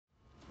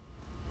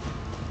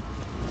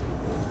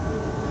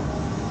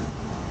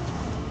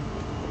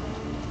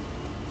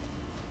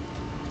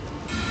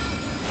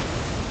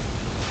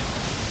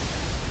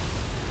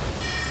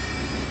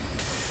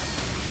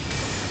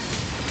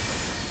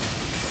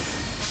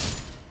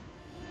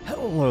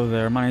Hello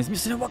there, my name is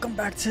Mason and welcome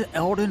back to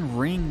Elden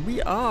Ring.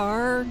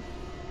 We're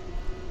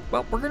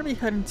gonna be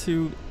heading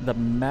to the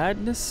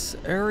Madness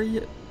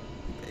area,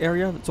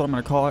 that's what I'm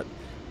gonna call it,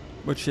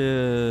 which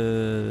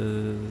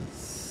is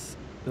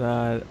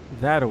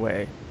that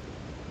away.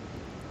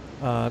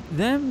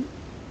 Then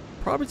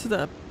probably to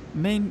the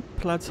main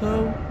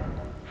plateau,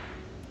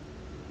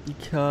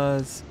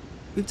 because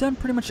we've done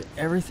pretty much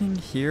everything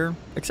here,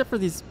 except for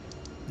these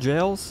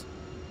jails.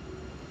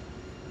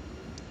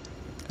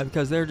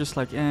 Because they're just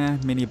like,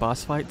 mini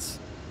boss fights.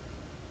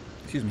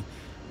 Excuse me.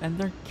 And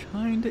they're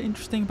kind of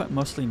interesting, but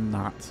mostly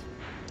not.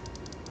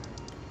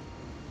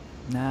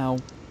 Now,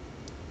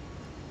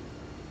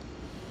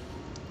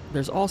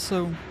 there's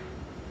also,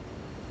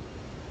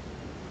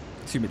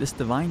 this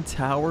divine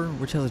tower,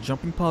 which has a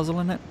jumping puzzle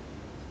in it.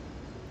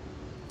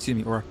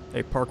 Or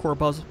a parkour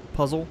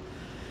puzzle.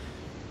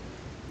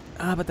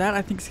 But that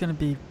I think is going to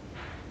be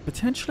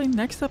potentially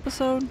next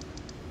episode.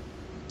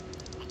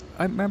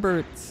 I remember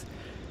it's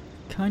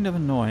kind of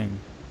annoying.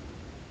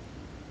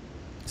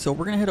 So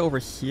we're gonna head over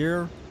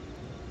here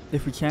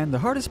if we can. The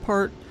hardest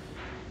part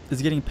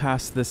is getting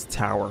past this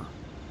tower,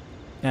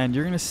 and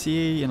you're gonna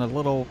see in a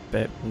little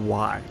bit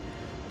why.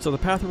 So the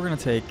path we're gonna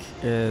take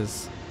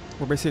is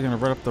we're basically gonna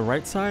run up the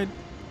right side,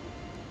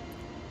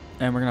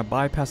 and we're gonna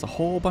bypass a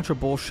whole bunch of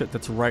bullshit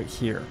that's right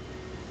here.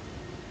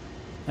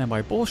 And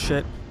by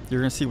bullshit, you're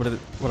gonna see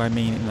what I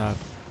mean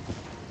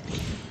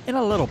in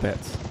a little bit.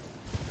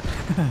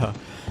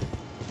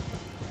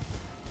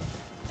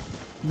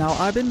 Now,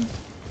 I've been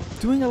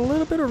doing a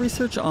little bit of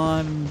research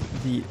on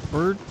the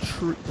Erd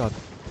Tree,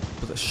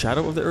 the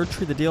Shadow of the Erd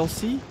Tree, the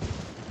DLC,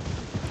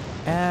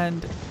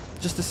 and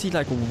just to see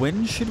like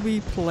when should we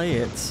play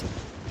it.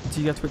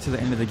 Do you have to wait to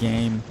the end of the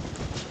game?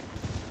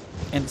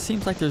 And it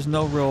seems like there's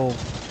no real,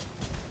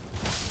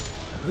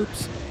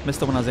 oops, missed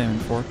the one I was aiming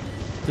for.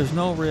 There's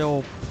no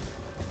real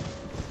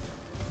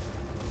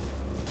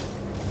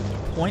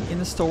point in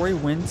the story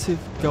when to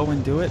go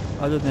and do it,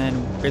 other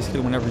than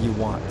basically whenever you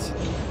want.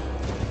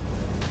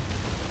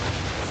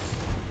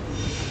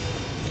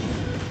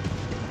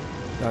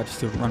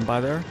 Just to run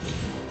by there.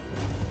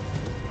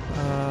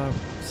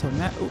 So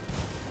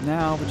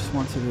now we just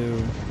want to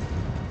do.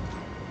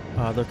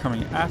 They're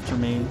coming after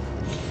me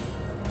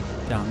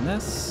down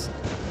this.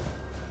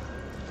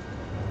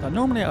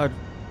 Normally I'd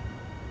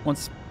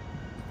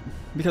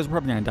because we're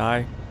probably gonna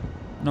die.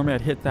 Normally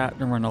I'd hit that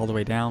and run all the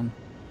way down,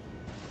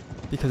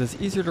 because it's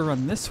easier to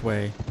run this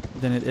way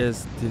than it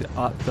is the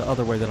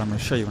other way that I'm gonna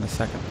show you in a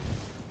second.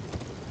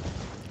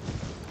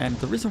 And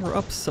the reason we're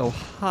up so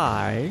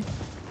high.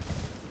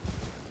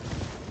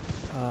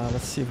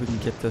 Let's see if we can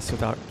get this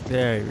without...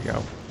 There we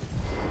go.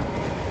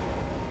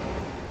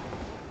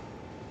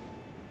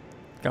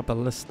 Got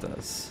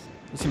ballistas.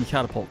 There's some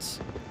catapults.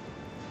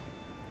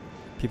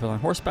 People on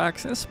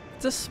horsebacks. It's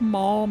a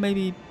small,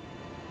 maybe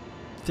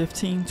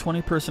 15,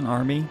 20 person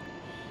army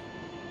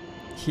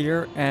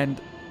here,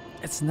 and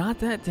it's not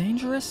that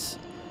dangerous.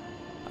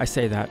 I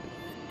say that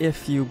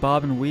if you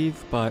bob and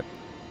weave, but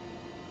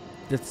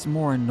it's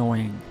more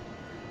annoying.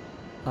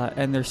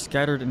 And they're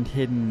scattered and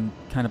hidden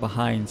kind of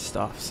behind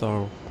stuff,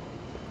 so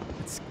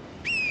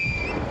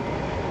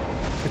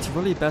it's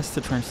really best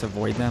to try and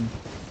avoid them,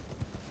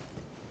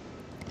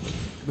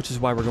 which is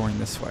why we're going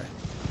this way.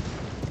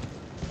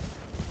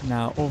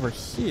 Now over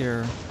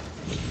here,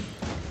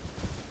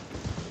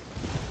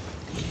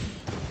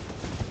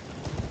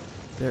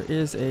 there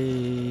is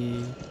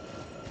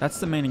that's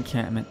the main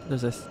encampment.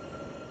 There's a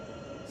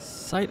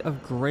site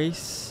of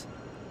grace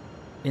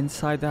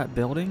inside that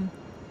building.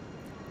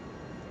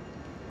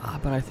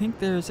 But I think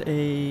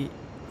I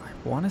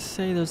want to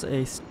say there's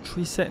a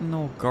tree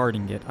sentinel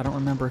guarding it. I don't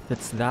remember if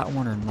it's that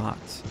one or not.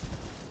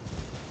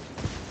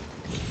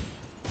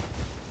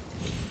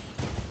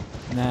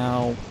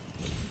 Now,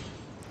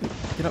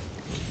 get up.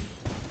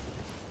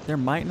 There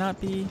might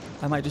not be.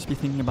 I might just be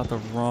thinking about the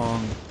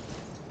wrong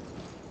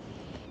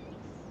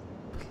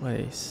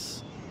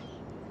place.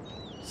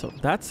 So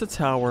that's the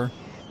tower.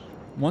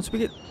 Once we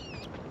get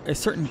a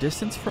certain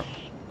distance from...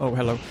 Oh,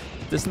 hello.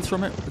 Distance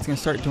from it, it's going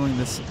to start doing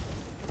this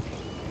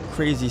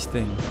craziest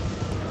thing.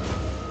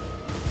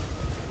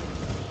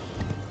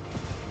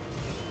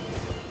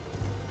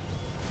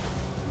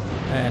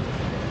 And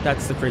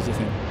that's the crazy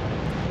thing.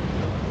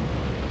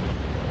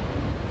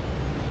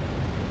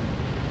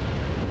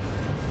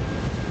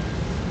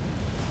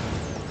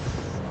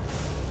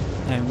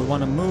 And we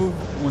want to move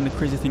when the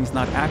crazy thing's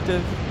not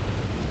active,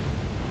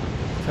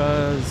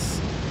 because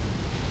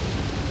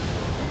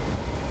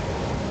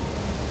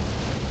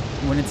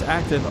when it's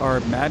active,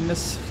 our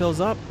madness fills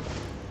up.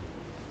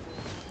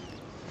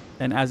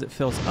 And as it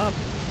fills up,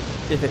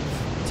 if it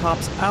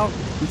tops out,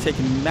 we take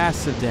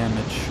massive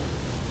damage.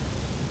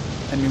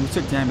 I mean, we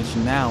took damage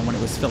now when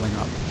it was filling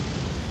up.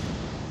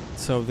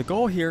 So the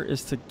goal here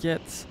is to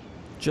get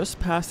just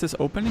past this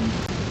opening.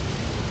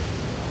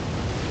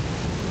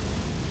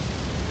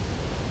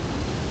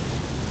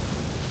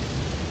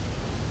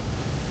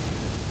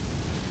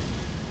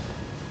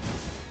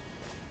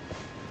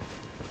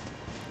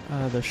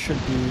 There should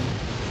be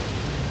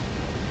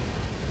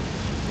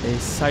a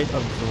site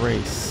of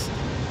grace.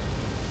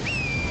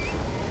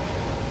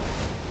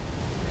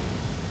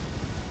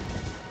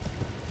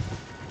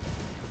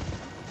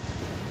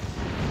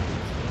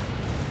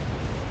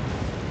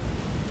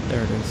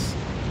 There it is.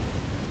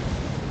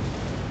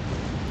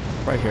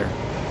 Right here.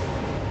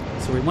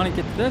 So we want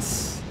to get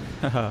this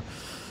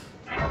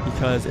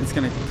because it's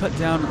going to cut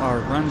down our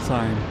run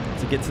time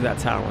to get to that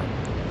tower.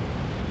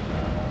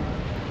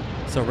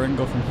 So we're going to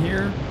go from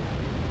here,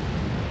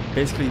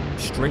 basically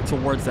straight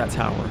towards that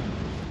tower.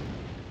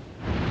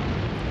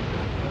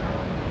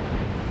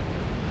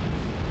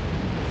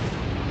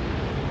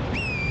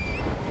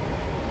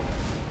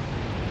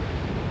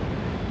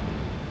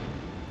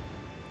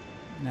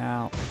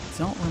 Now, I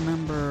don't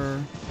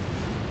remember...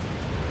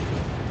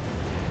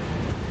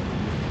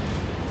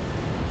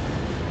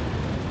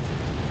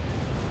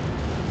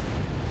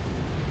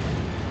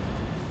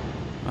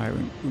 Alright,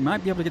 we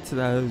might be able to get to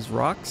those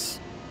rocks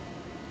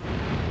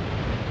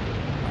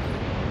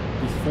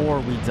before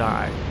we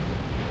die.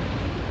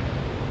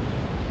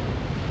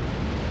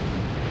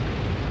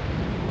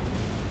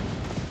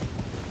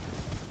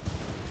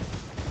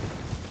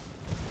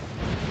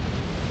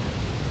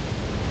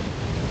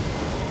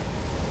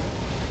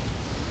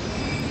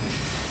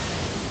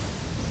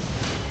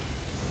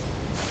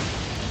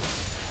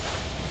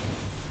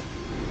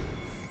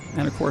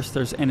 And of course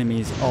there's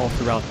enemies all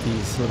throughout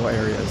these little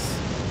areas.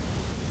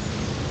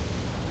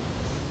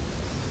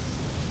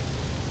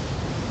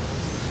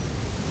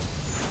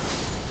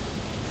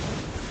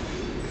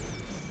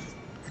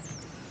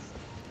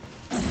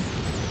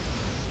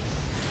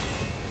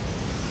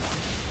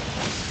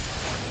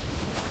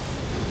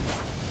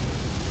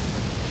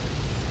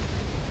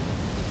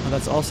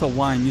 That's also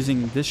why I'm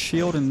using this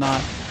shield and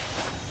not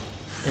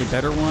a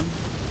better one,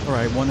 or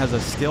one has a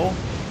skill.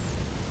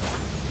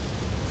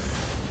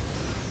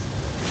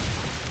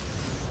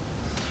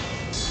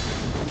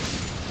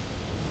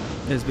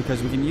 Is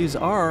because we can use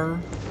our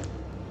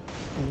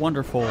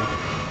wonderful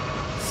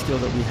skill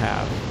that we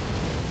have,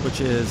 which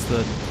is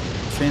the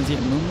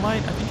transient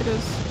moonlight, I think it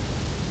is.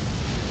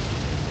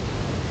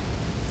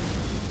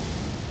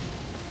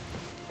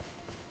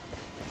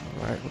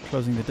 Alright, we're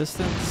closing the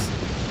distance.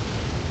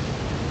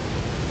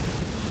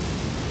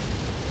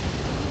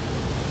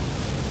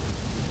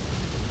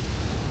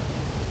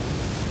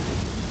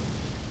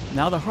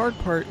 Now the hard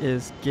part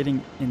is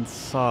getting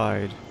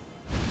inside.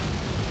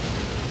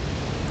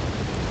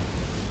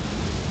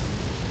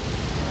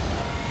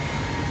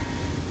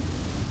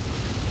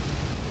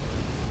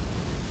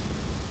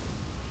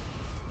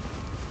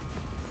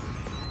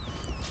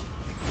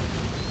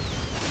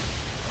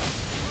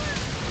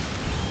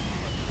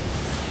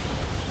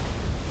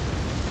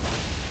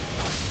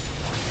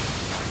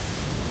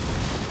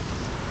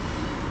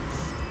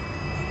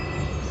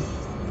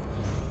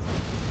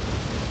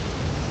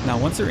 Now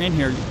once they're in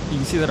here, you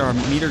can see that our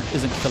meter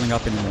isn't filling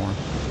up anymore.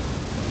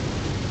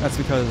 That's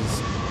because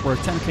we're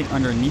technically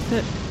underneath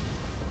it,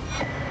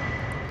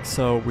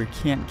 so we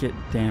can't get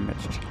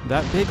damaged.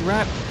 That big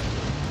rat,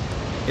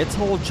 its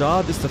whole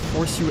job is to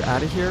force you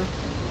out of here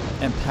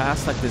and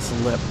past like this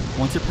lip.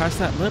 Once you're past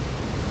that lip,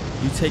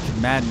 you take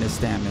madness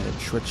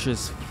damage, which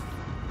is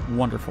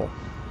wonderful.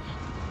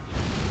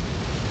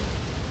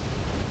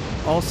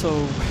 Also,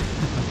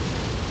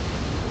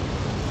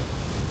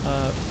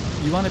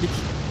 you want to be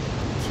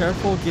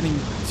careful getting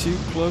too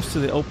close to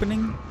the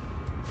opening,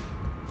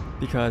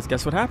 because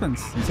guess what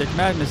happens? You take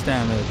madness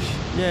damage.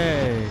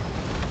 Yay!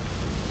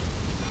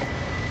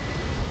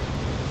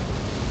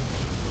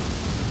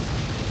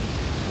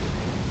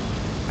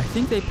 I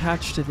think they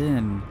patched it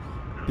in.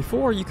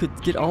 Before you could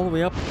get all the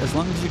way up as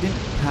long as you didn't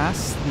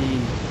pass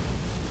the...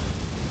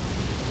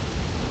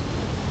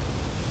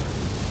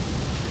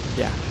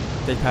 Yeah,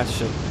 they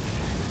patched it.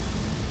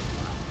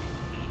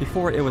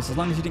 Before it was as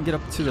long as you didn't get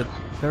up to the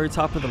very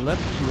top of the lip,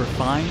 you were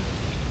fine.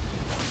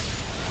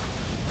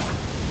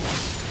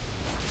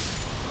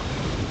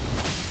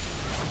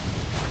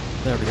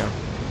 There we go.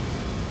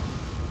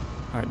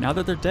 Alright, now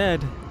that they're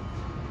dead,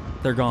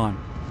 they're gone.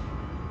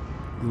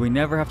 We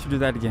never have to do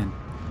that again.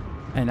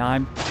 And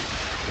I'm...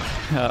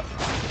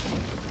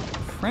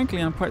 frankly,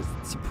 I'm quite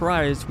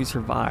surprised we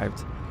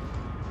survived.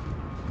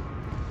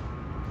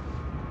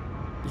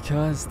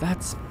 Because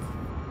that's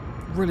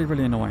really,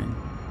 really annoying.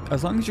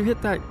 As long as you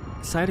hit that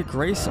side of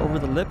grace over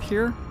the lip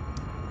here,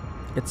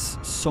 it's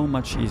so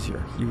much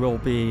easier. You will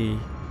be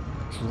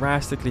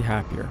drastically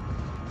happier.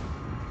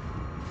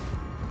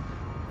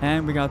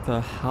 And we got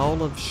the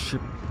Howl of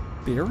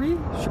Shibari?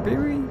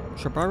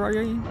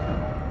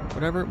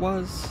 Whatever it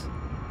was.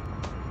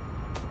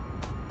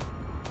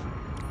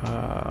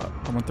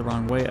 I went the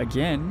wrong way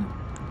again.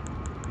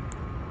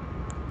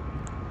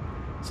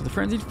 So the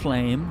Frenzied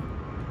Flame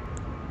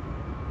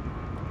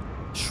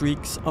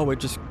shrieks. Oh, it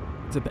just...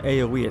 It's an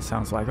AoE, it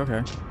sounds like.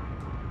 Okay.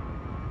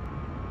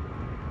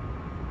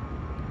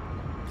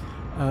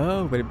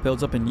 Oh, but it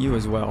builds up in you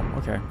as well.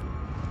 Okay.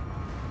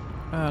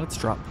 Let's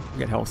drop. We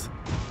get health.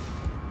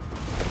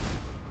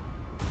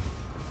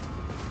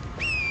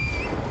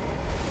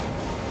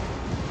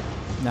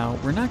 Now,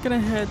 we're not going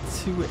to head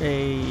to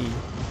a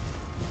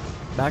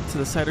back to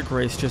the site of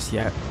grace just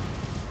yet.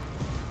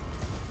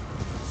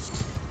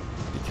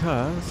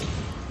 Because...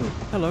 Oh,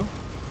 hello.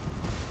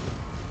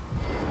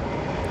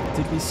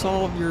 Did we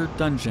solve your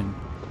dungeon?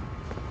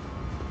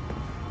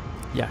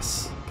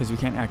 Yes, because we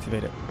can't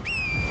activate it.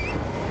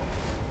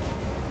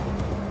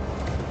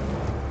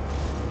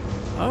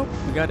 Oh,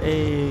 we got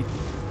a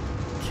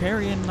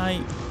Carrion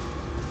Knight.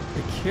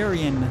 A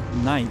Carrion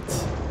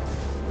Knight.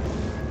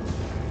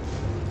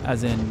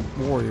 As in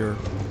warrior.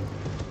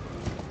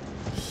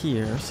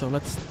 Here, so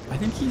let's... I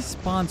think he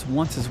spawns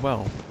once as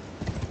well.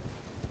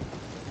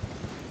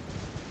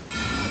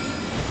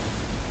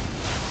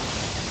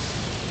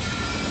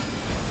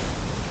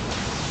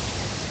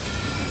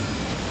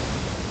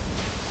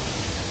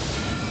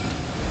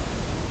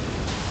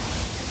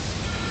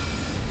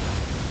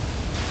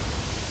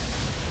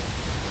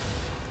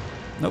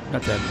 Nope,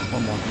 not dead.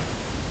 One more.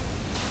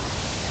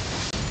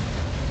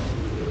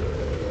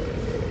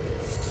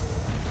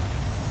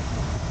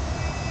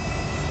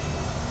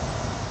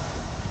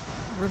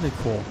 Really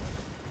cool.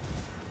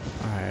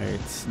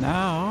 Alright,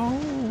 now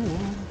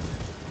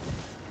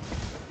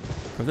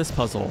for this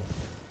puzzle.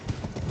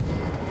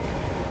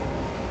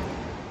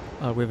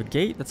 We have a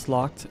gate that's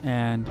locked,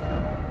 and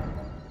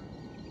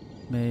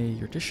may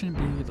your addition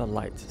be the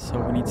light. So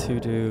we need to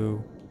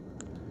do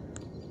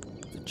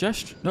the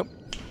gesture. Nope.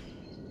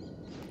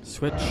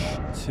 Switch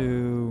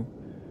to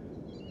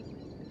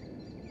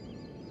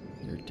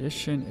your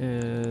addition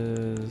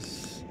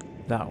is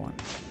that one.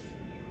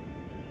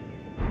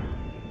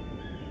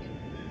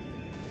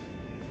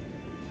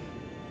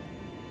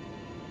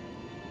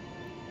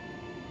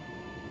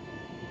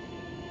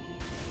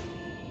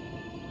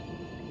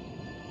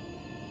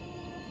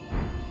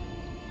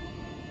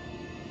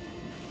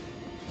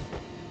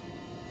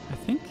 I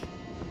think,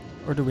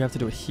 or do we have to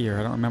do it here?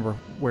 I don't remember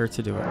where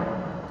to do it.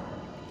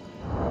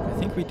 I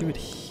think we do it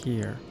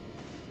here.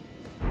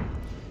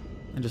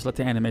 And just let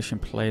the animation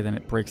play, then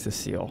it breaks the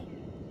seal.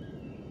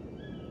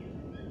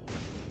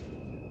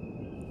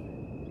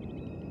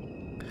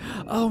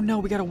 Oh no,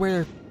 we gotta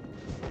wear...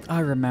 I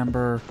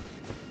remember.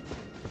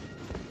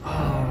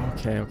 Oh,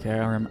 okay,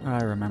 I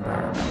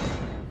remember.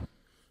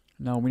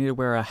 No, we need to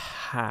wear a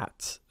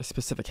hat. A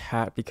specific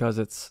hat, because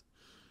it's...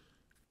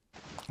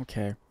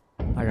 Okay,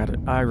 I got it.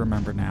 I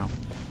remember now.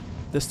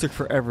 This took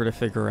forever to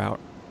figure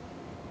out.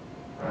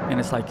 And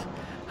it's like...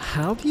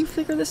 How do you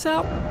figure this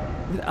out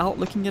without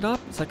looking it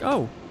up? It's like,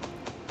 oh,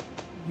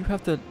 you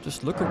have to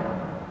just look.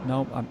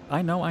 No,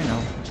 I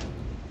know.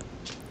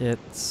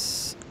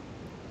 It's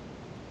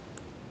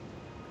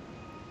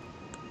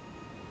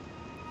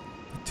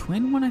the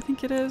twin one, I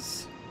think it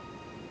is.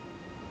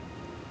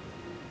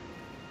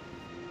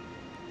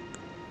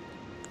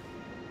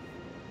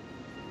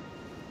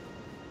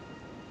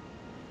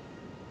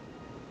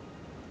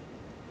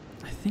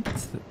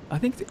 I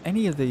think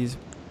any of these,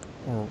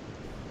 or.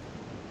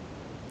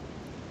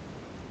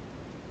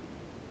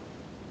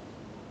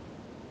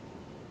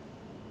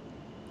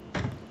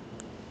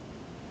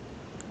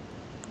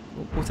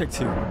 We'll take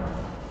two.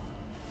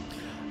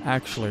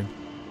 Actually,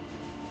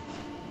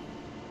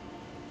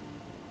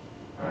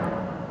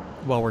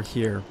 while we're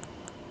here,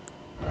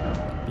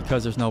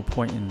 because there's no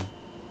point in...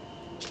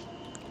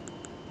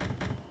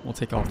 We'll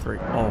take all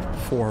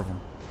four of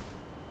them.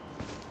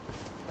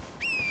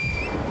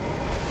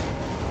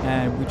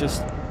 And we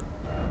just...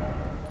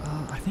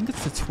 I think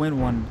it's the twin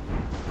one.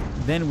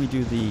 Then we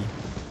do the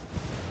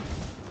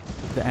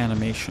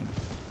animation.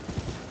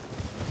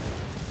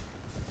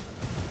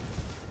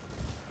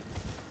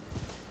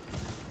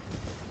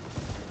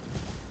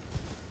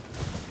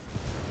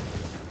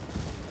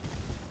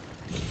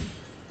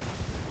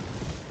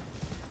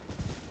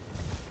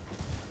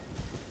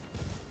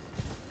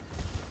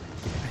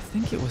 I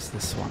think it was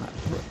this one.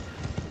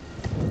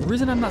 The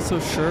reason I'm not so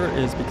sure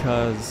is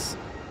because...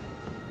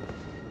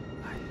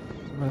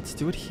 Let's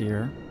do it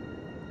here.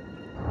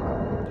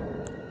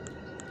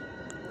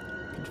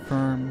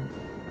 Confirm.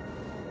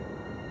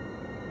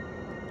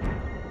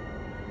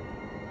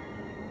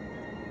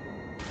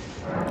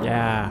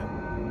 Yeah.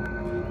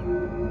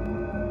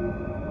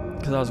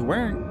 Because I was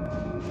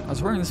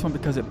wearing this one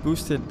because it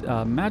boosted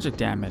magic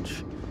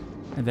damage,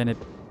 and then I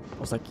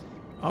was like,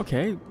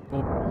 okay,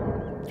 well,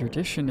 your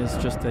addition is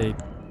just a...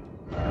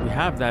 We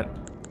have that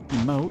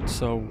emote,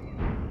 so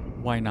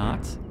why not?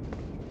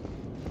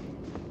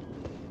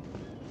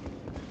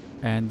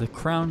 And the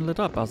crown lit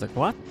up. I was like,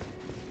 what?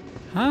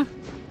 Huh?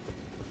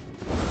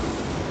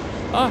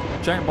 Ah,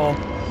 giant ball.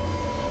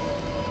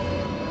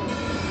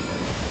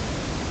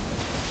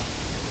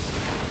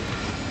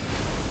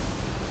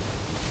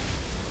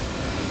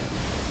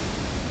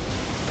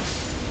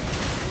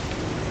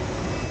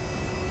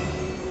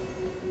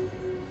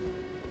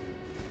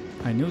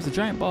 I knew it was a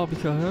giant ball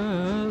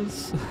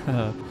because...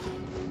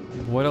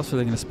 What else are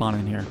they going to spawn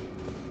in here?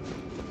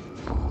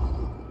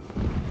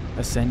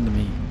 Ascend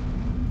me.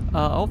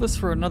 All this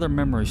for another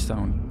memory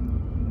stone.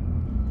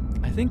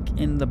 I think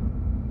in the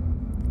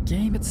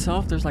game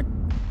itself there's like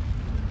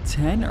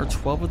 10 or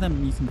 12 of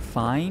them you can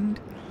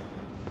find,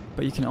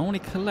 but you can only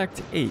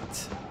collect 8.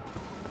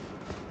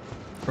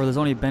 Or there's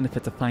only a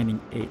benefit to finding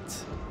 8.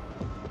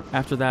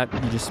 After that,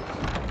 you just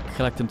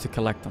collect them to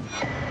collect them.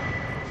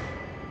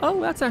 Oh,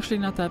 that's actually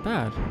not that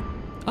bad.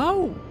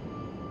 Oh!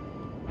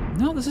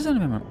 No, this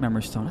isn't a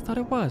memory stone. I thought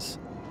it was.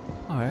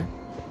 Alright.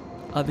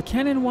 The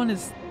cannon one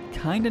is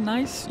kind of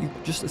nice. You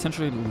just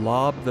essentially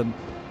lob a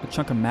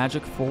chunk of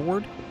magic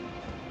forward.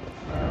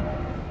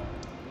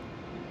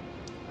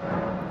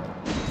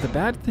 The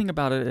bad thing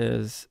about it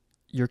is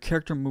your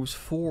character moves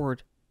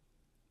forward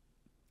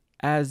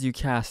as you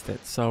cast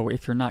it. So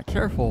if you're not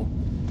careful,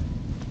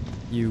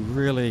 you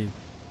really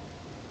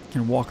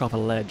can walk off a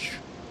ledge.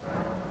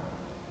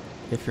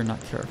 If you're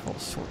not careful.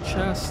 Sword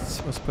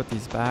chests. Let's put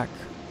these back.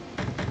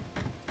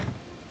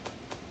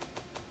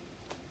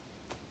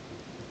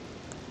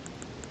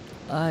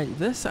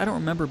 This I don't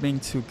remember being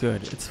too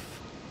good. It's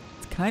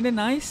kind of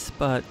nice,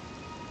 but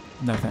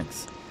no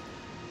thanks.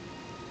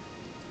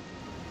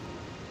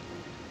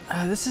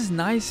 This is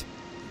nice,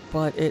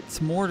 but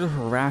it's more to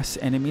harass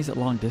enemies at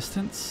long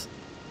distance.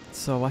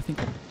 So I think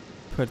I'll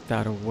put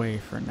that away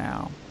for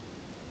now.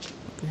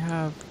 We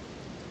have...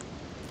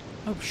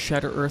 Oh,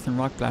 Shatter Earth and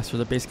Rock Blaster,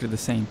 they're basically the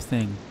same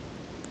thing.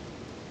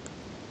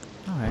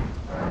 Alright.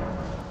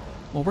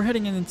 Well, we're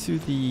heading into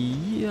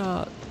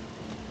the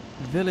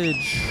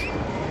village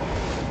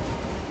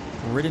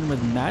ridden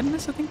with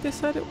madness, I think they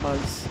said it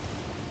was.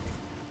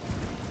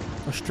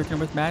 Or stricken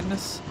with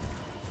madness.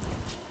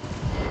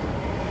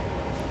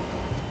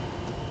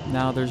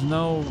 Now, there's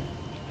no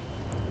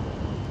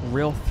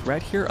real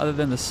threat here other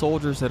than the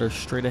soldiers that are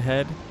straight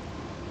ahead.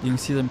 You can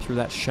see them through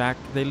that shack.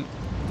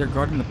 They're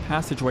guarding the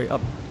passageway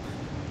up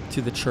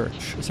to the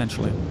church,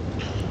 essentially.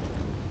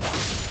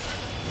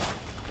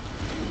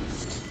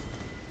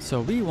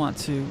 So we want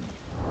to...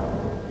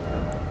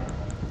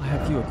 I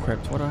have you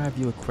equipped. What do I have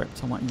you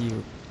equipped? I want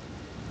you.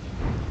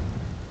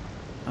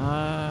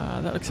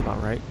 That looks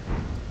about right.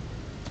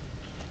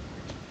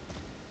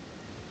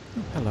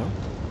 Oh, hello.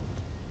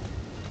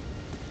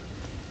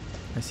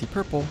 I see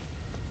purple.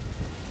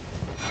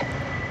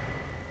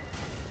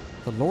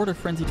 The Lord of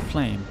Frenzied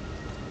Flame.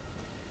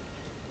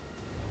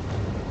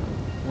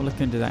 We'll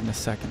look into that in a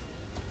second.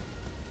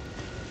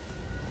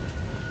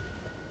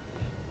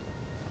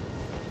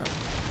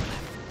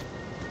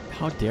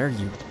 How dare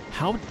you?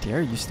 How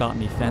dare you stop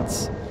me,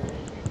 fence?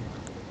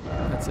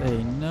 That's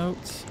a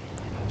note.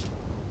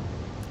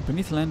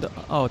 Beneath land...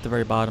 Oh, at the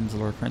very bottom is the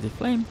Lord of Frenzied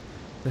Flame.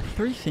 The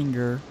three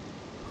finger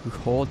who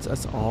holds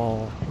us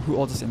all... Who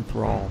holds us in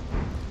thrall.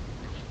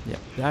 Yeah,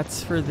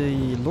 that's for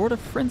the Lord of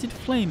Frenzied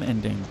Flame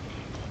ending.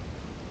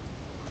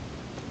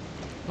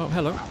 Oh,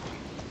 hello.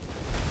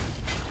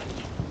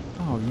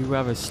 Oh, you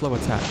have a slow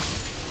attack.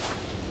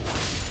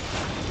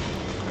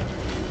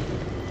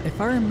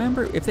 If I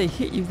remember, if they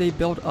hit you, they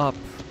build up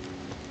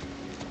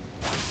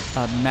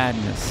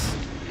madness.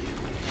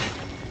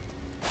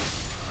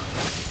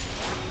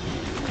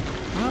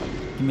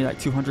 Give me like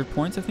 200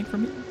 points, I think, for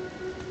me.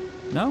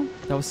 No?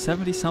 That was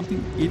 70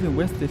 something, even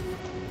with the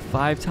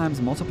 5 times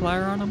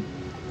multiplier on them?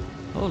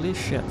 Holy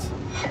shit.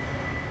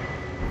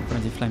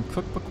 Frenzy Flame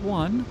Cookbook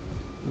 1.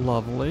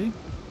 Lovely.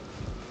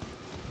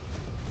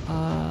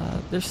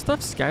 There's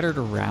stuff scattered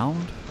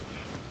around.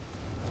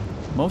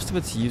 Most of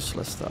it's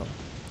useless, though.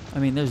 I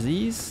mean, there's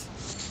these.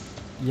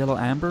 Yellow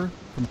Amber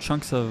from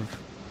chunks of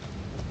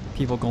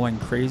people going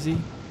crazy.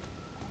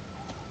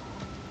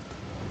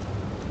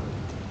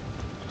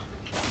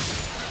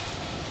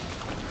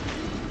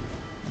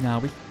 Now,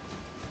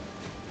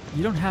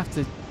 you don't have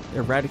to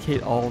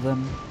eradicate all of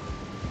them.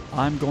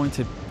 I'm going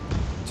to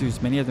do as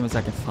many of them as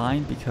I can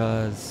find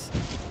because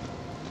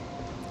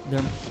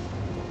they're...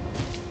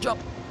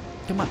 Jump!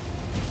 Come on.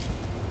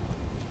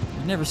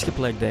 You never skip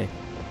leg day.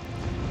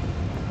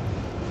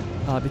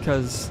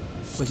 Because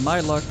with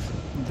my luck,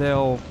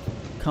 they'll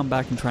come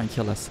back and try and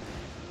kill us.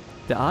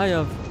 The Eye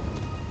of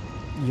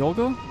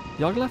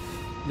Yogglef,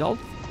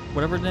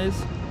 whatever it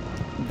is,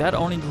 that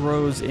only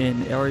grows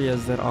in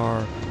areas that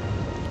are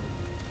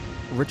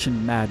rich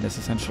in madness,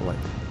 essentially.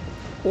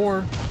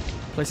 Or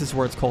places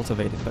where it's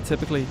cultivated, but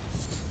typically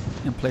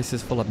in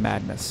places full of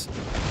madness.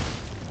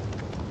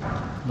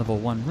 Level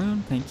 1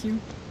 rune, thank you.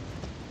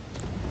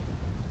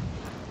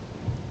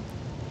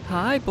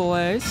 Hi,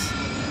 boys.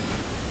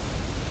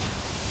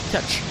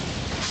 Catch.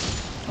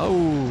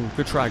 Oh,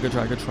 good try, good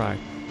try, good try.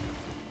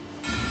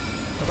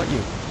 How about you?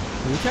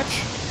 Will you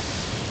catch?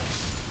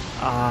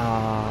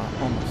 Ah,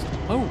 almost.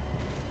 Oh,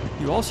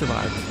 you all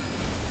survived.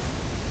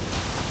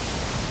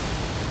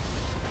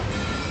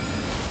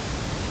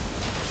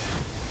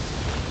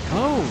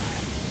 Oh!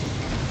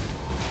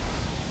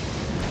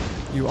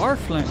 You are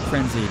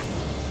frenzied.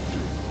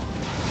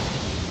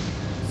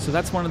 So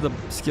that's one of the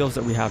skills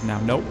that we have now.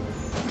 Nope.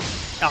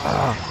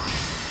 Ah!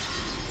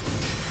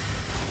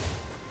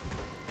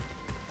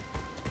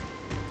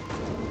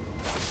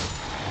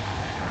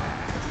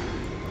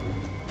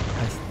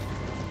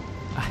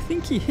 I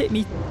think he hit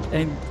me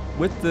and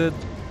with the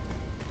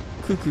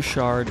cuckoo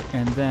shard,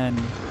 and then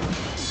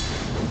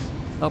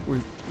we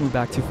moved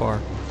back too far.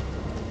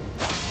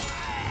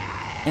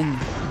 And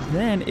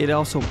then it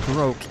also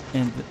broke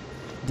and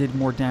did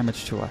more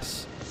damage to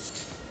us.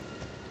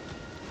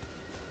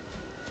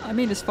 I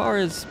mean, as far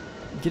as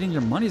getting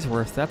your money's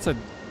worth, that's a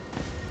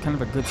kind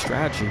of a good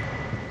strategy.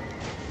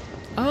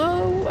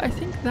 Oh, I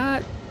think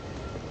that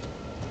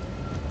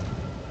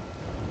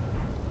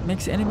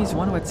makes enemies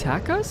want to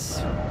attack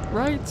us,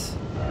 right?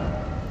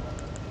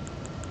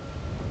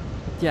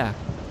 Yeah.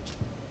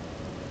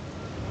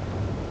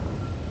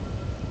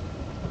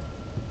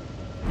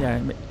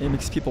 Yeah, it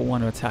makes people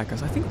want to attack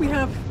us. I think we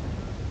have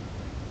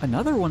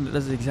another one that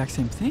does the exact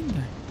same thing.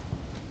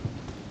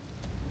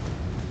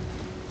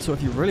 So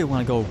if you really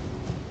want to go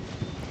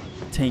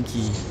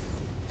tanky,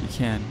 you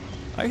can.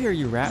 I hear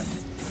you, rat.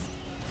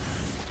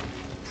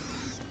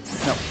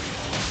 No.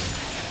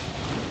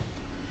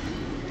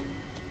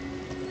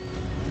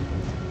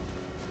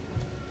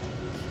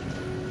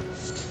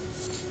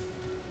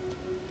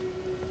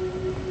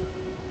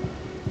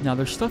 Now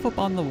there's stuff up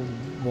on the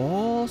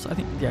walls. I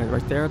think, yeah,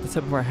 right there at the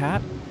tip of our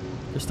hat.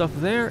 There's stuff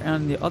there and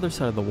on the other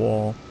side of the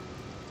wall.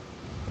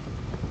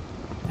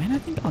 And I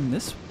think on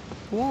this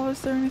wall,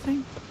 is there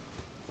anything?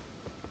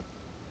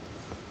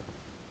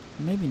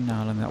 Maybe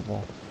not on that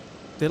wall.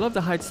 They love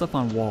to hide stuff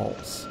on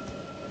walls.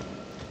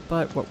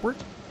 But what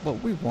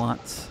we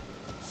want,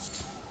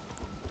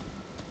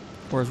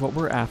 or is what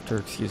we're after,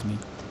 excuse me.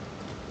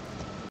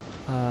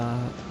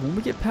 When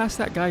we get past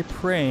that guy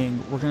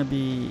praying, we're gonna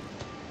be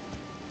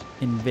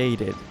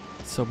invaded.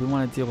 So we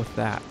want to deal with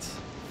that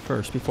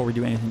first before we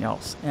do anything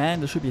else.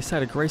 And there should be a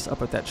site of grace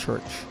up at that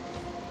church.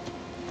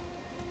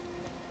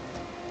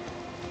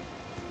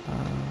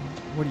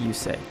 What do you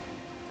say?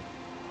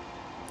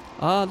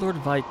 Ah, Lord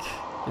Vike,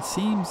 it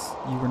seems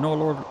you were no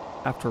lord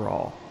after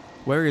all.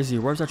 Where is he?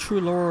 Where's our true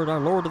lord,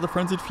 our lord of the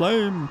frenzied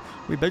flame?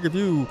 We beg of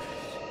you,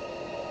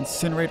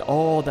 incinerate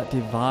all that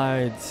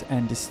divides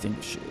and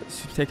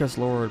distinguishes. Take us,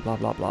 Lord, blah,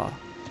 blah, blah.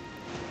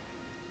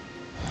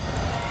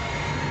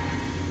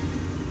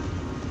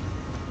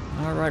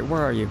 Alright,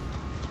 where are you?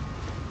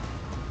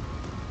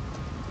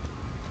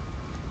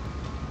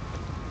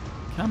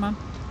 Come on.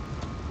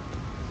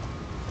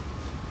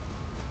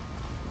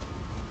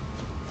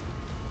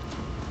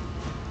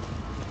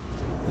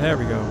 There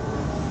we go.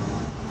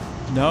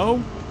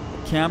 No?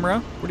 Camera?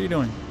 What are you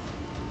doing?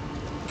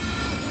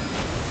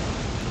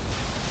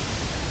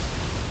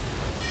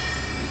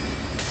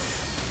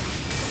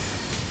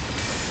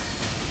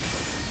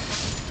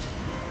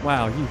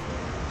 Wow, you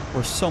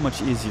were so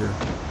much easier.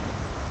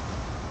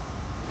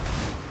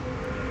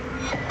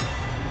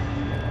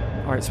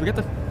 Alright, so we got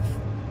the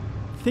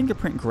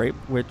fingerprint grape,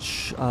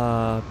 which,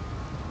 I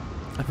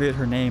forget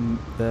her name,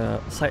 the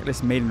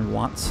sightless maiden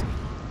wants.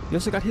 We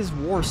also got his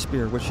war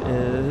spear, which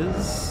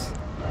is,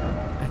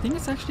 I think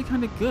it's actually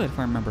kind of good if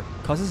I remember.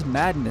 Causes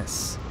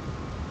madness.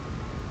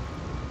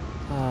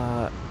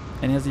 And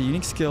he has a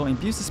unique skill.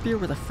 Imbues the spear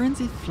with a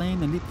frenzied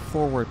flame and leap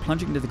forward,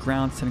 plunging into the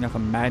ground, setting off a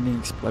maddening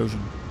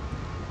explosion.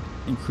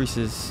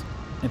 Inflicts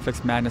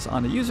madness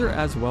on the user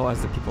as well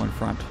as the people in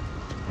front.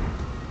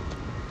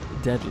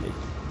 Deadly.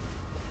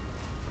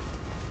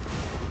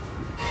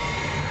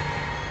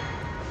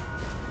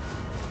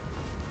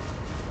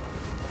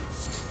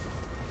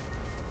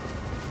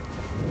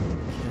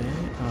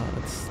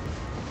 Let's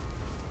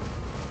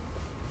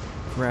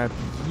grab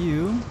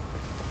you.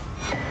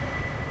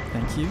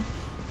 Thank you.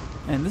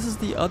 And this is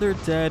the other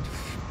dead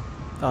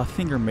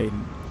finger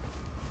maiden.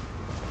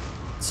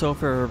 So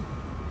for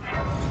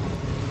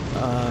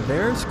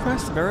Vera's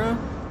quest, Vera,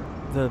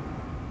 the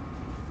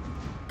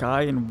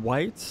guy in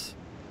white,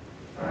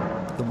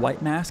 the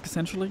white mask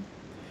essentially,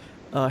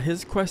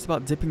 his quest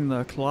about dipping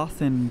the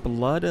cloth in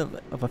blood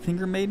of a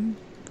finger maiden,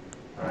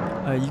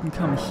 you can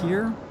come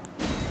here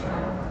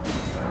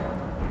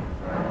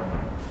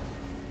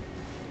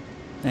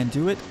and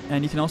do it,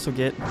 and you can also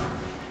get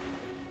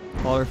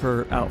all of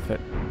her outfit.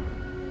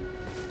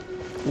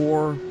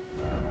 Or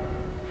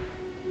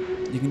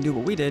you can do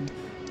what we did,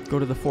 go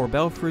to the 4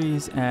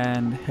 belfries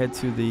and head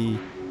to the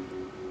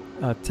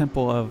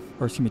Temple of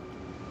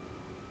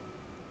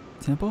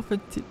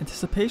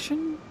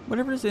Anticipation?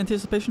 Whatever it is,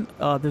 Anticipation.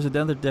 There's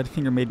another dead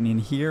finger maiden in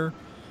here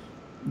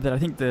that I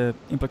think the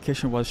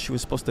implication was she was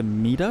supposed to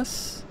meet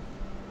us,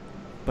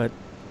 but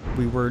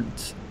we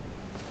weren't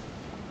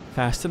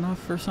fast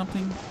enough or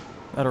something.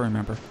 I don't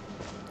remember.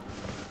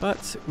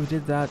 But we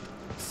did that.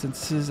 Since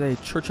this is a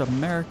Church of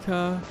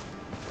America,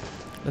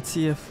 let's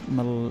see if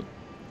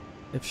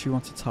she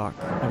wants to talk.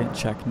 I didn't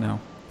check,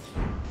 no.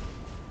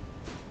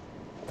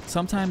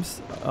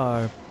 Sometimes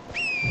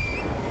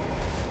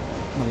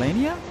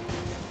Melania,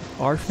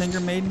 our finger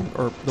maiden,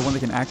 or the one that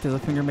can act as a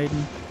finger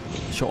maiden,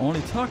 she'll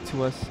only talk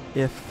to us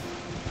if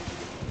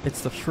it's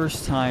the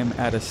first time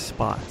at a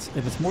spot.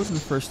 If it's more than the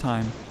first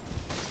time,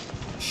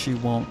 she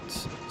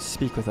won't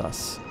speak with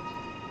us.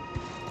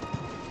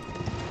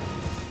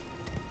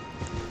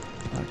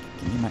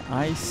 Give me my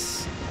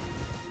ice.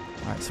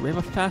 Alright, so we have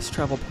a fast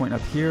travel point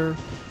up here,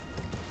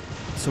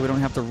 so we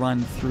don't have to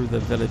run through the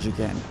village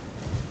again.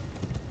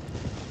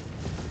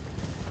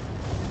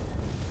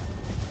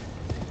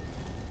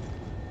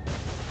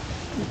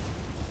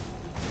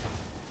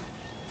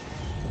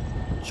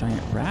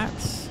 Giant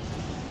rats?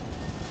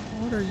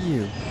 What are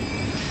you?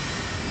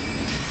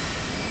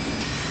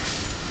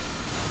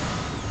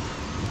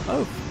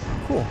 Oh,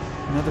 cool.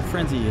 Another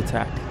frenzy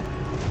attack.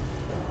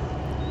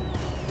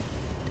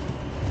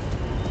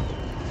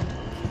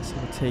 Okay, so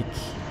we'll take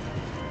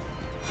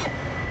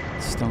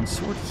stone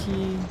sword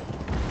key.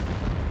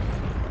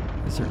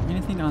 Is there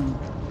anything on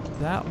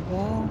that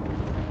wall?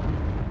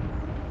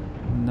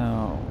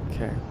 No.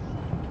 Okay.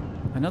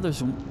 I know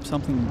there's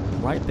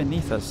something right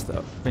beneath us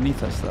though.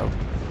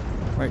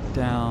 Right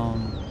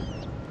down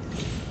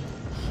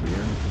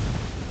here.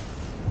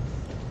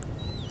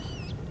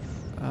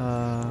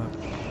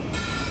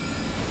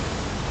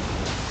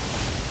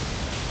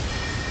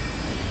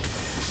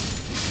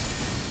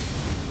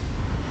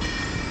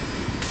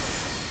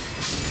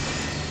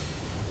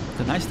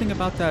 The nice thing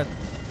about that,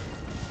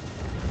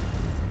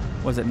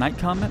 was it Night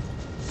Comet?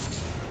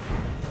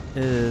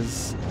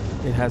 Is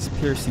it has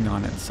piercing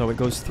on it, so it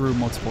goes through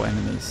multiple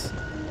enemies.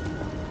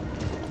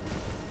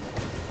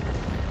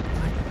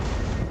 I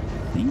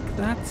think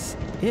that's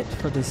it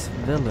for this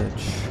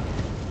village.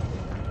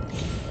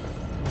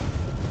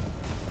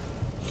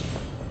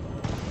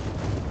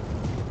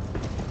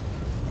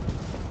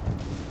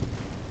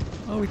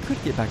 Oh, we could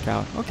get back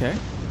out. Okay.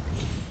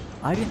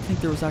 I didn't think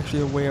there was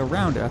actually a way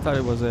around it. I thought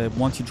it was a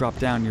once you drop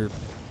down, you're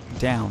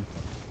down.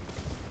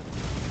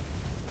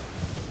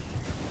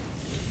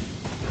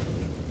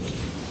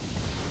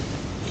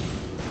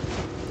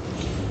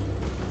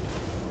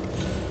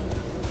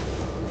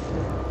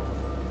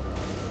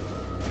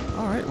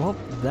 Alright, well,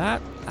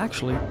 that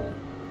actually...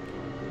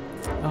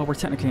 Oh, we're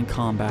technically in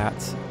combat.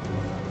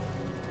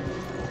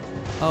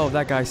 Oh,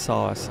 that guy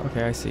saw us.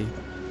 Okay, I see.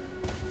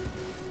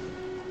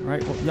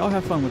 Alright, well, y'all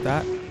have fun with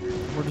that.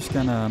 We're just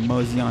gonna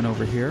mosey on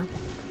over here.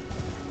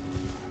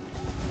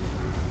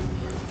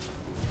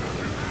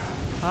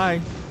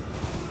 Hi.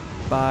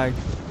 Bye.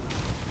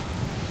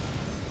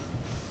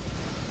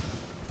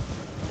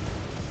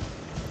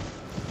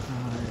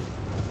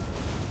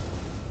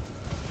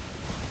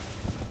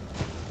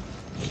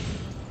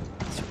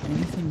 Is there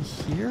anything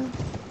here?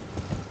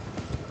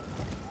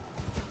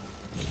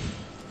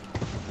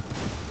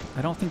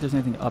 I don't think there's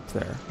anything up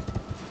there.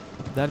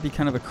 That'd be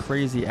kind of a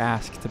crazy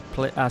ask to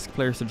ask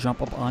players to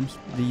jump up on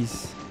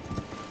these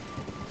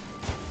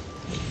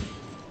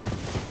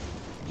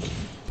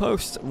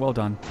posts. Well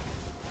done.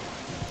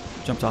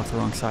 Jumped off the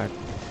wrong side.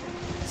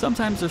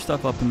 Sometimes there's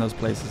stuff up in those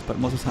places, but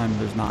most of the time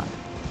there's not.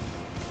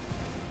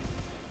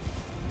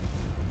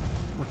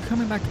 We're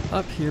coming back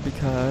up here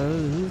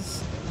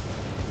because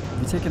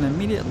if we take an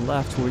immediate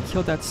left where we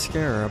killed that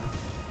scarab,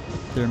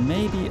 there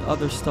may be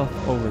other stuff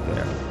over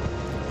there.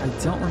 I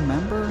don't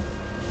remember.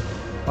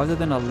 Other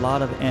than a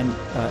lot of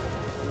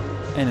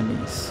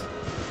enemies.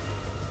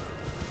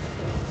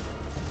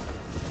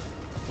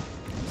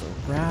 There's a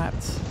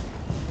rat.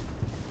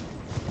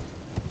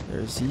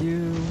 There's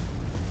you.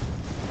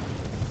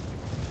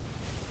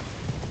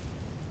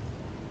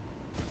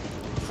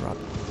 Drop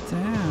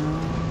down.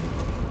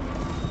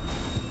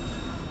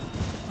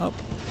 Oh,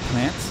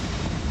 plants.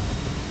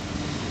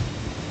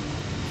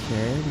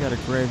 Okay, we got a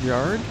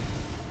graveyard.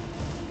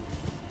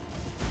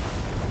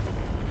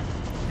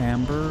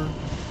 Amber.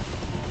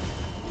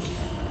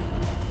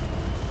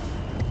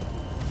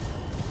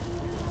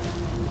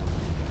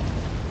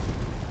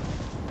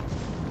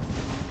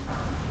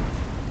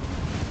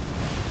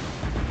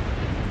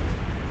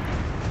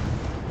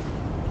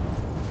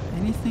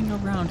 Anything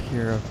around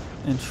here of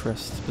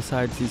interest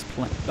besides these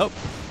plants? Oh,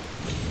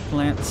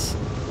 plants.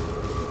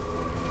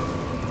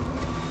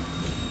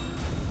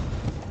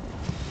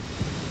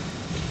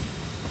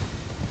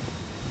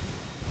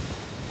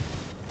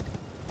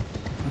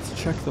 Let's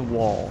check the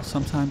wall.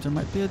 Sometimes there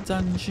might be a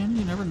dungeon.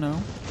 You never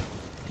know.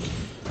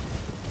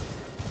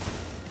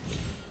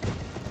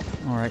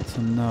 Alright,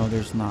 so no,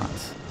 there's not.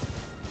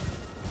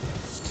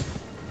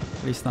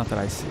 At least not that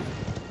I see.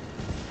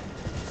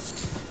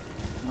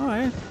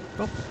 Alright,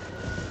 well,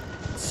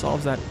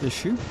 solves that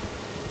issue,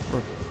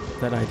 or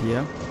that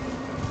idea.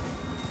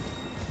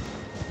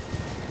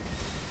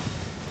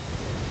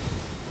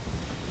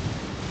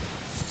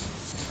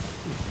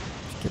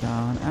 Get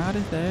on out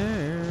of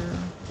there.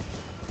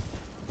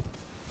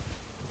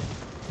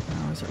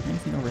 Now, is there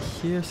anything over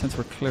here? Since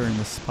we're clearing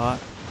this spot,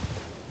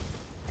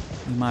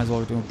 we might as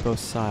well do both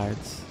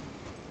sides.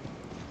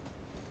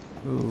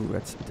 Ooh,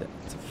 that's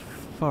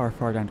far,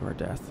 far down to our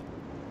death.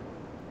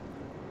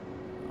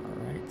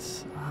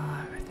 Alright,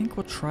 I think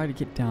we'll try to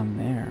get down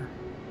there.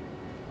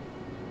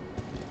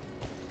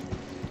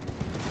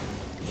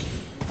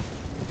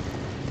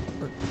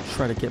 Or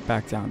try to get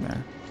back down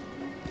there.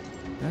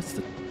 That's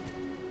the...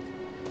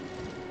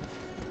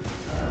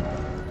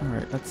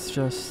 Alright, let's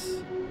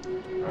just...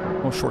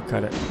 We'll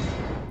shortcut it.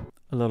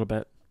 A little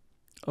bit.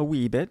 A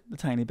wee bit. A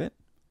tiny bit.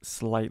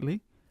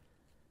 Slightly.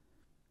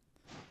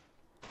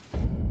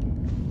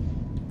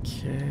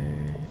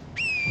 Okay.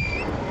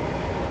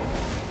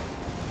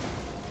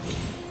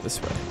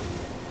 This way.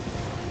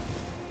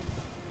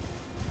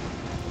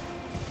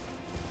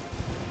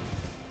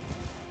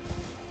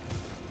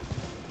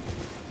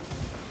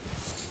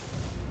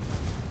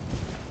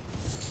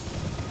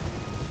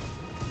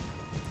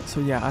 So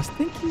yeah, I was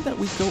thinking that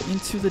we go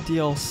into the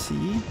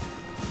DLC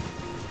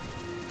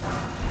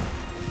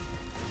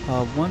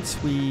Once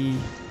we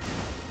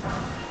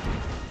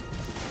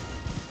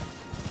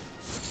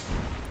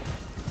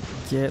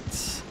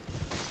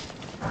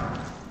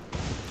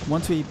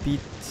beat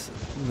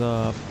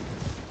the,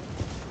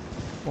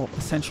 well,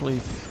 essentially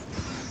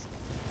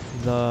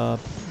the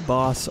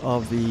boss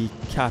of the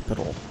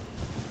capital.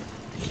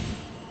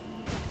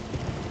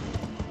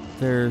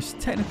 There's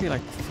technically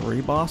like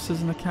 3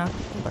 bosses in the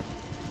capital. Like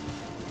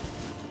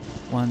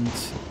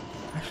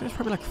actually there's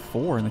probably like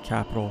 4 in the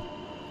capital.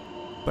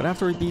 But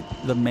after we beat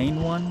the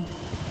main one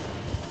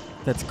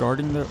that's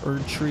guarding the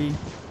Erd Tree,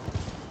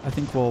 I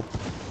think we'll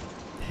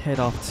head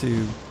off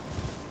to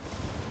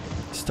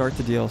start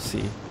the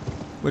DLC,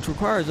 which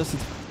requires us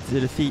to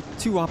defeat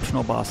 2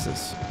 optional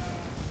bosses.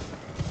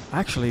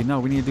 Actually,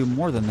 no, we need to do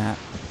more than that.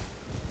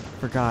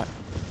 Forgot.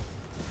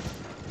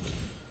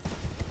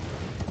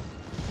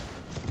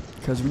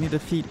 Because we need to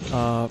defeat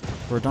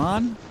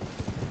Rodon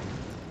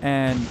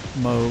and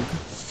Moog,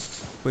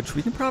 which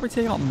we can probably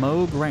take out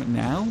Moog right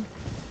now,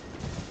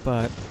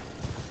 but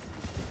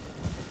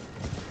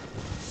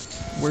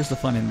where's the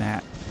fun in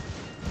that?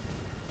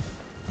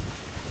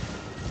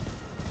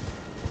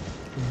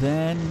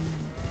 Then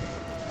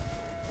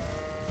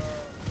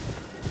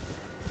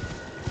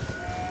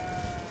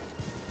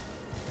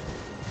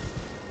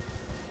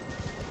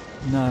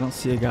no, I don't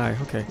see a guy.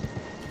 Okay.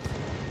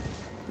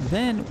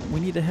 Then we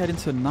need to head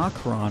into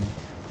Nokron,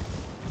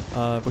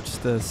 which is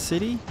the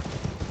city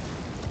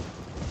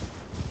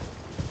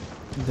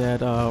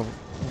that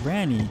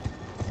Ranny,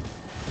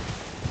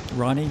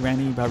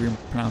 however you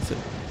pronounce it,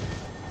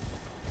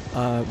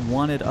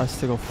 wanted us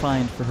to go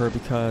find for her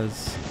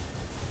because...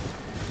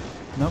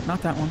 Nope,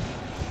 not that one.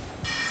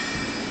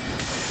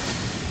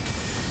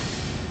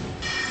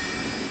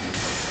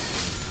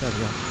 There we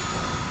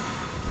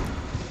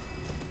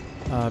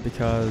go.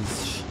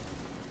 Because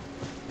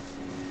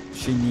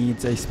she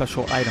needs a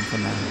special item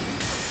from them.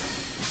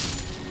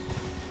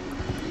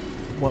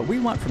 What we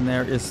want from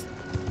there is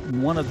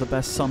one of the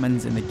best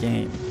summons in the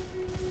game,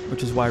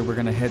 which is why we're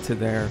going to head to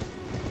there.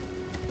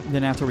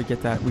 Then after we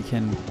get that, we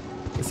can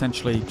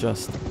essentially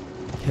just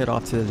head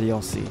off to the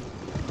DLC.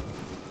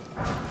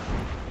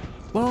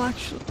 Well,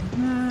 actually,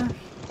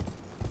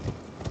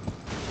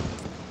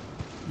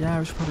 yeah,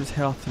 we should probably just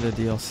head off to the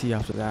DLC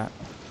after that.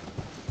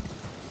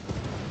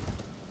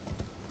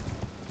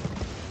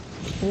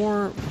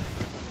 Or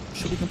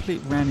should we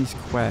complete Randy's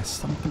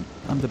quest?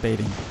 I'm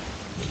debating.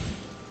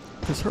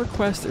 Because her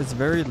quest is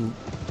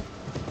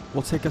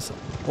will take us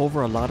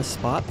over a lot of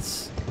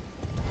spots.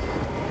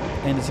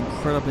 And it's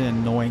incredibly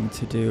annoying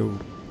to do.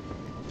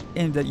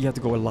 In that you have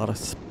to go a lot of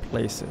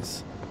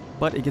places.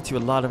 But it gets you a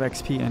lot of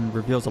XP and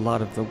reveals a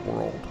lot of the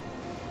world.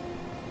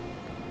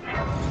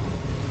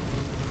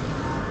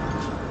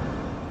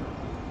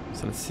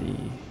 So let's see.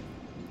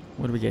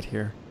 What do we get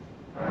here?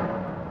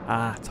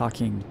 Ah,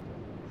 talking.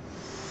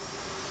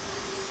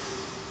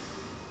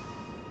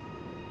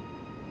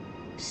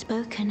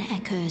 Spoken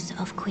echoes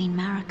of Queen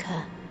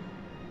Marika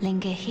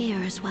linger here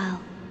as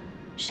well.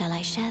 Shall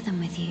I share them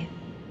with you?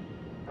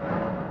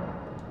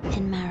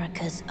 In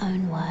Marika's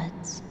own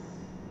words,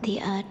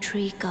 the Erd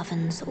Tree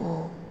governs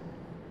all.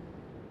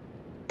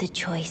 The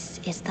choice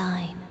is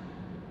thine.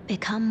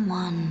 Become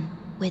one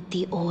with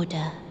the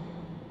Order,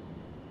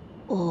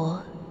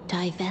 or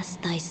divest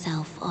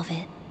thyself of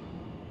it,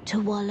 to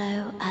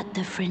wallow at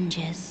the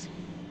fringes,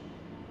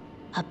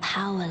 a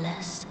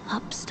powerless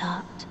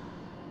upstart.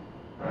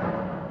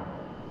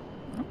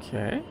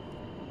 Okay.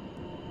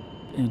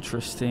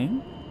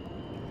 Interesting.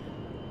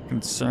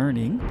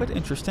 Concerning, but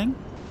interesting.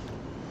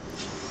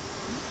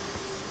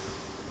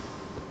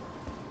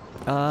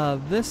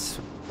 This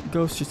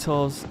ghost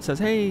just says,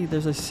 hey,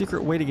 there's a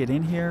secret way to get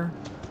in here.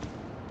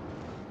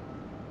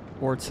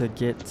 Or to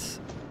get...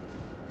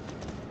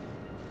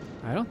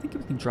 I don't think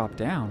we can drop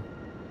down.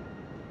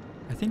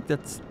 I think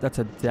that's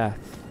a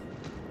death.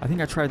 I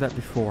think I tried that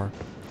before.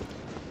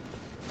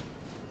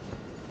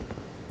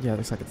 Yeah,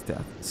 looks like it's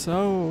death.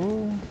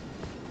 So...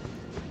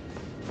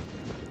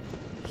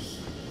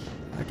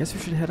 I guess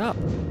we should head up.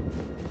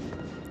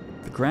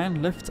 The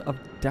Grand Lift of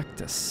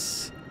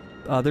Dectus.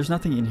 There's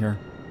nothing in here.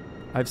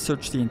 I've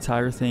searched the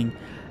entire thing.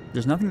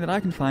 There's nothing that I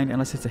can find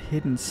unless it's a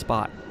hidden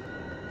spot.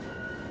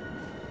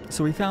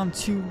 So we found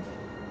 2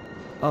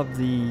 of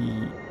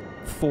the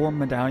 4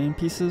 medallion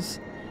pieces.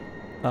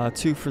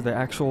 2 for the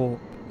actual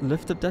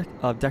Lift of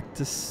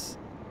Dectus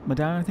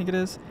medallion, I think it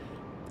is.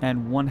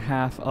 And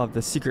 1/2 of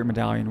the secret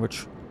medallion,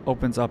 which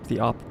opens up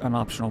an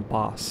optional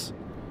boss.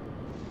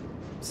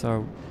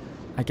 So,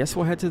 I guess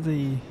we'll head to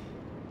the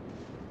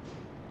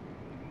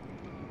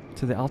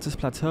Altus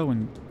Plateau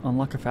and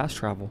unlock a fast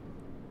travel.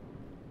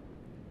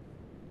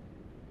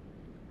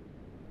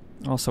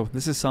 Also,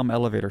 this is some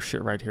elevator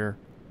shit right here.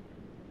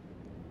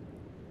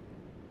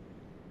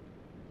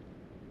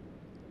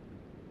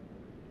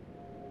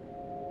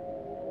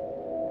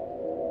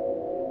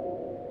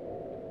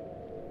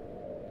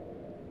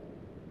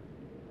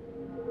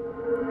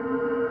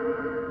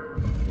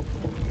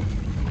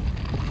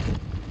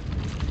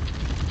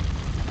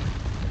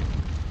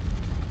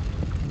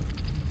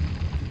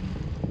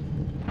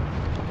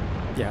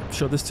 yeah,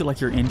 show this to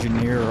like your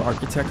engineer or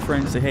architect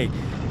friend. Say, hey,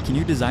 can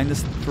you design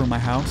this for my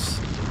house?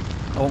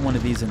 I want one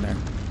of these in there.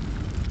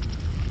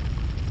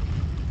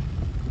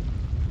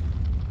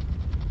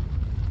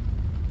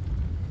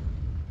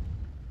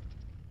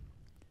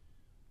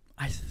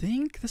 I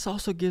think this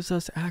also gives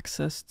us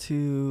access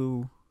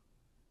to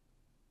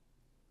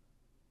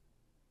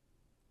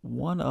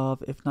one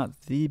of, if not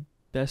the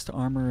best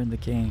armor in the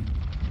game.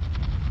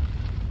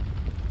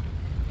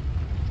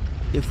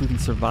 If we can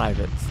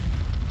survive it.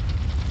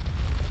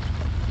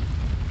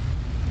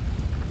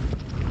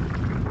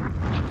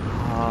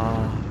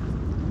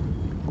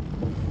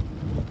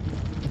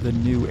 The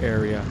new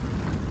area.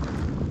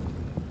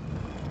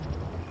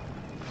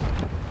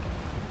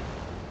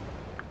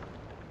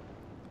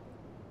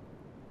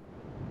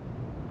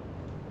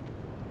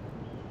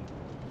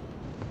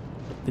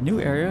 The new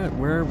area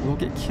where we'll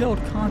get killed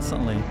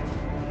constantly.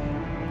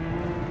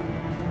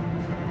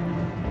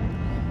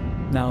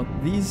 Now,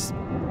 these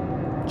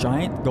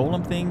giant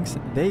golem things,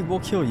 they will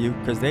kill you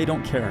because they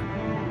don't care.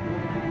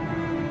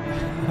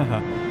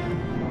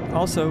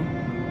 Also,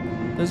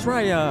 there's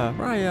Raya.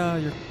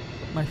 Raya,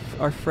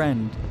 our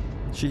friend.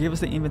 She gave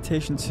us the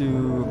invitation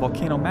to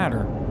Volcano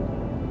Manor.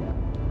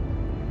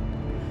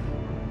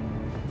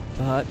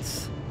 But,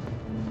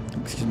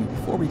 excuse me,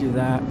 before we do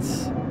that,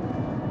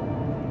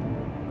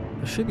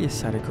 there should be a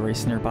site of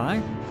grace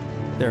nearby.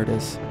 There it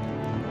is.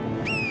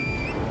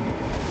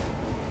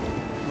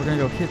 We're gonna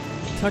go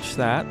touch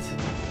that,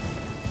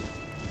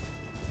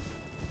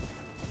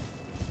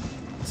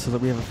 so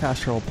that we have a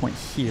fast travel point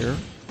here.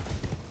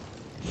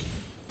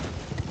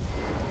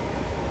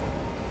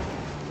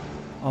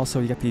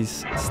 Also, you got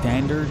these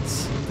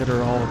standards that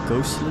are all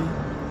ghostly.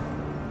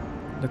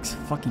 Looks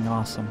fucking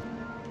awesome.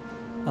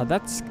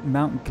 That's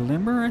Mount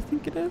Glimmer, I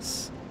think it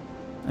is.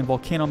 And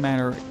Volcano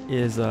Manor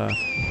is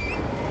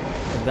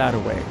that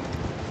away.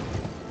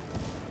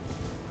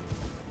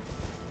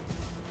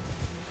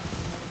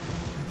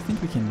 I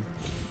think we can,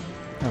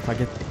 if I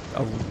get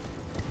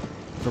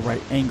the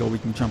right angle, we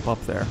can jump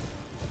up there.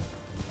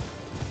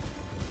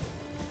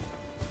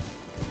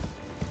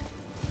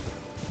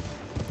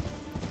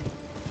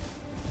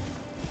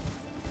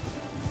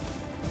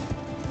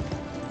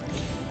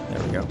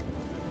 There we go.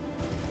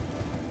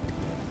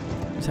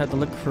 Just had to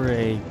look for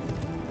a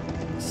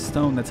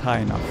stone that's high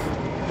enough.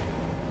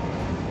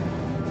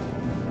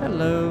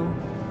 Hello.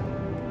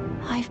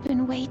 I've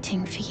been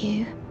waiting for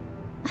you.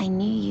 I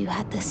knew you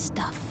had the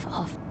stuff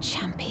of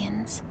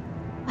champions.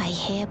 I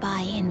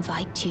hereby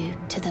invite you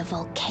to the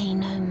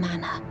Volcano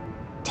Manor.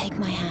 Take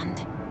my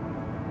hand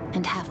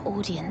and have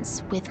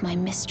audience with my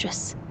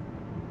mistress.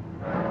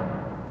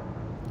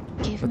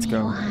 Give me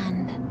your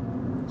hand.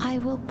 I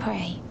will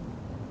pray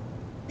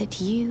that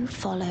you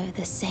follow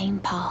the same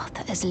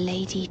path as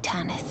Lady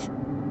Tanith.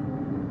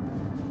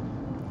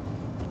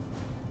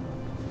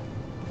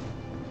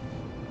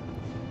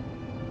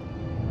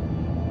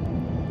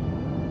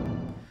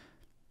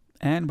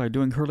 And by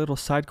doing her little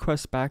side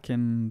quest back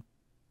in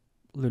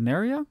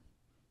Lunaria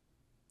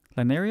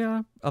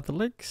of the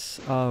Lakes,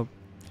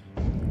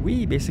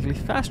 we basically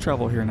fast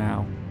travel here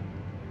now.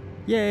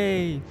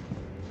 Yay!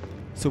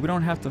 So we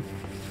don't have to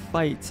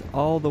fight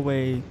all the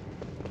way.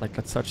 Like,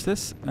 let's touch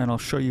this, and I'll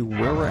show you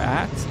where we're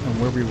at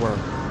and where we were.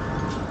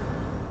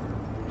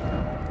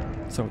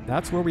 So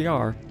that's where we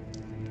are.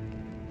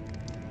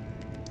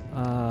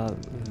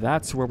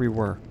 That's where we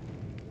were.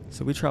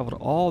 So we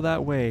traveled all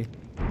that way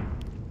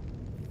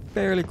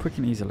fairly quick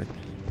and easily.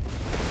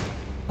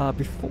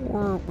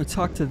 Before we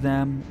talk to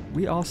them,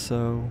 we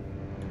also...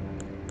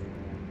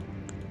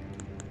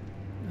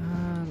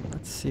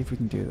 let's see if we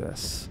can do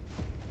this.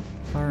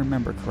 If I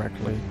remember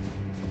correctly.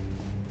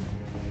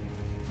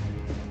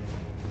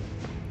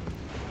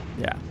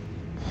 Yeah.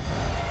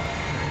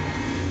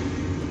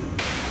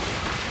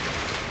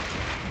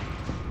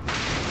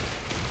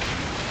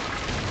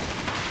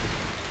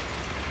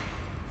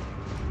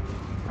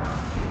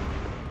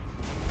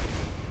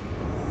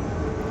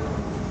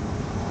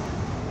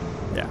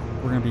 Yeah,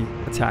 we're gonna be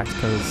attacked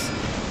because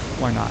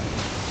why not?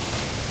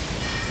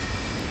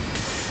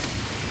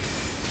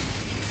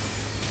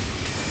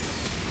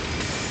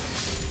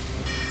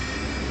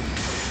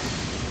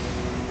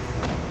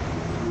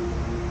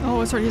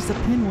 Oh, it's right, it's the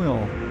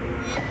pinwheel.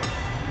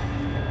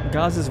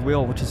 Gaz's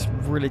wheel, which is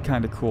really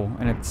kind of cool,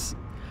 and it's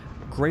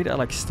great at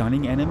like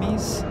stunning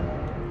enemies.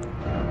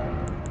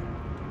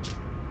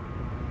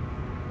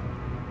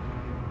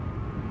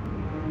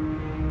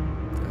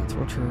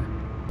 Torture,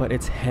 but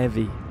it's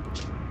heavy.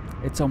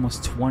 It's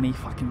almost 20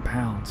 fucking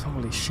pounds.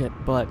 Holy shit!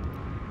 But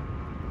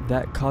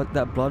that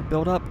blood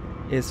buildup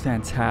is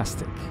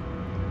fantastic.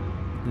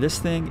 This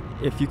thing,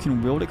 if you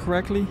can wield it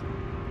correctly,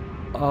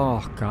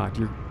 oh god,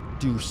 you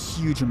do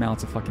huge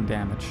amounts of fucking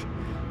damage.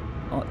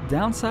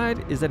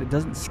 Downside is that it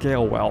doesn't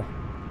scale well,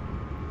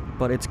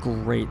 but it's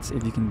great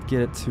if you can get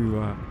it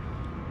to...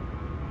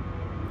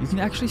 you can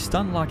actually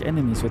stun lock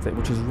enemies with it,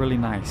 which is really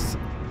nice.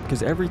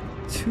 Because every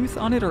tooth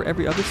on it, or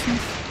every other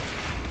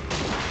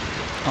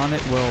tooth on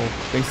it, will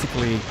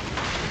basically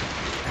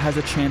has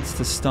a chance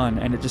to stun,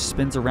 and it just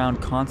spins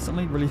around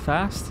constantly really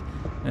fast.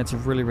 And it's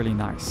really, really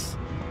nice.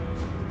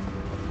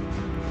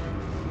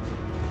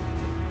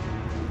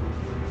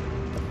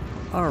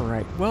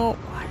 Alright, well,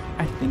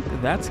 I think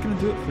that's going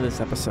to do it for this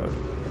episode.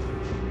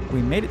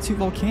 We made it to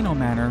Volcano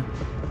Manor.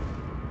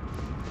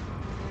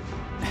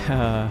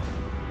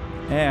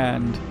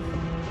 And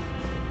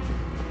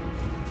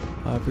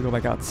if we go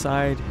back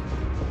outside,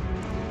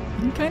 you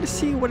can kind of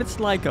see what it's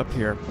like up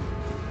here.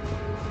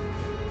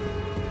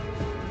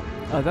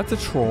 That's a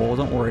troll,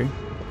 don't worry.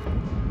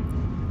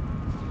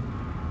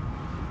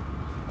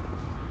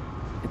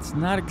 It's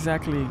not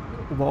exactly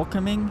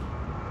welcoming,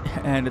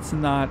 and it's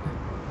not...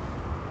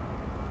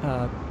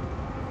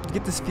 you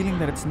get this feeling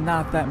that it's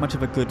not that much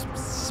of a good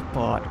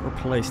spot or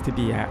place to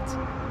be at.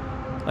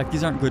 Like,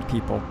 these aren't good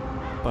people,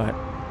 but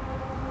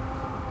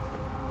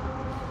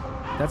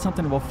that's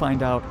something we'll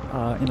find out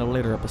in a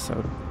later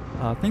episode.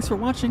 Thanks for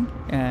watching,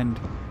 and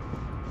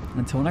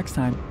until next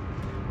time,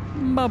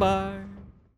 bye-bye!